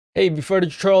Hey, before the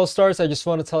tutorial starts, I just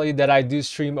want to tell you that I do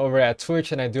stream over at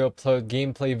Twitch and I do upload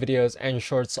gameplay videos and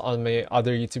shorts on my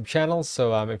other YouTube channels.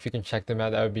 So if you can check them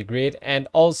out, that would be great. And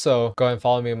also go and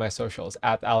follow me on my socials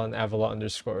at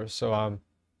AlanAvila_. So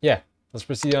yeah, let's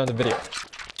proceed on the video.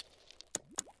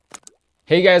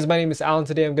 Hey guys, my name is Alan.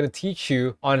 Today I'm going to teach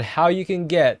you on how you can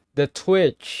get the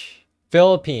Twitch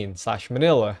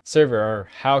Philippines/Manila server, or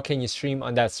how can you stream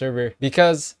on that server.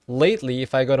 Because lately,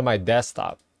 if I go to my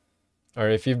desktop, or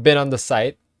if you've been on the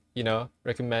site,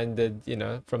 recommended,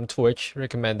 from Twitch,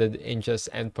 recommended ingest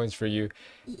endpoints for you.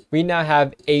 We now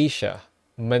have Asia,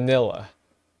 Manila.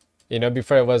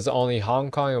 Before it was only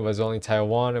Hong Kong, it was only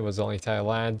Taiwan, it was only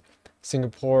Thailand,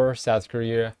 Singapore, South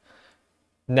Korea.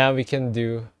 Now we can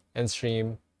do and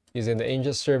stream using the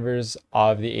ingest servers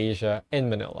of the Asia in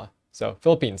Manila. So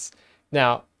Philippines.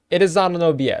 Now, it is not on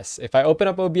OBS. If I open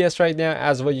up OBS right now,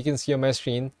 as what you can see on my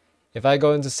screen, if I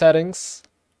go into settings,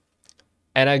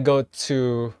 and I go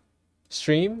to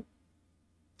stream,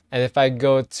 and if I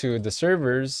go to the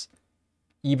servers,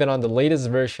 even on the latest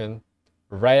version,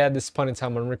 right at this point in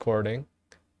time I'm recording,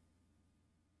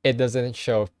 it doesn't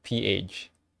show PH.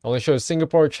 It only shows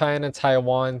Singapore, China,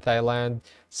 Taiwan, Thailand,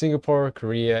 Singapore,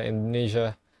 Korea,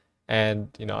 Indonesia,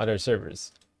 and other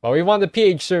servers. But we want the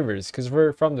PH servers because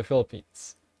we're from the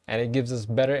Philippines, and it gives us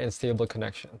better and stable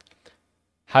connection.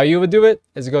 How you would do it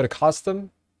is go to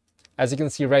custom. As you can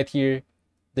see right here,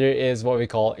 there is what we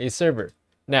call a server.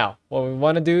 Now, what we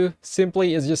want to do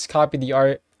simply is just copy the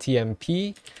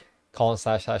RTMP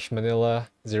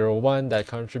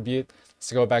 ://Manila01.contribute.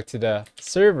 Let's go back to the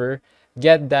server,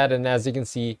 get that, and as you can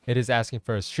see, it is asking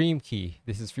for a stream key.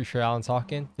 This is Future Alan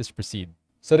talking. Just proceed.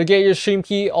 So to get your stream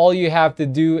key, all you have to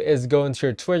do is go into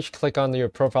your Twitch, click on your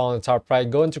profile on the top right,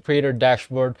 go into creator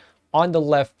dashboard. On the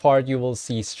left part, you will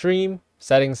see stream,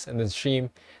 settings, and then stream,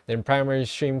 then primary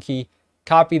stream key.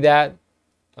 Copy that.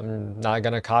 I'm not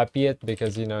gonna copy it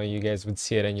because you guys would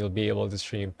see it and you'll be able to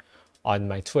stream on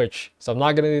my Twitch. So I'm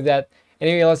not gonna do that.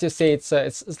 Anyway, let's just say it's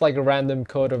like a random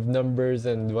code of numbers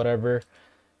and whatever.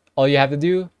 All you have to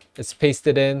do is paste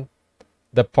it in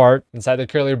the part inside the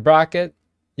curly bracket.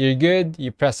 You're good.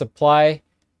 You press apply,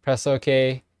 press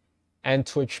OK, and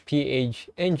Twitch PH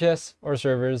ingest or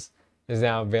servers is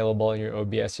now available in your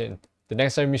OBS. The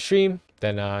next time you stream,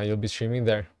 then you'll be streaming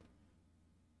there.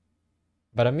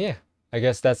 But yeah, I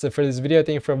guess that's it for this video.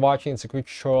 Thank you for watching. It's a quick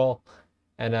tutorial,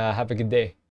 and have a good day.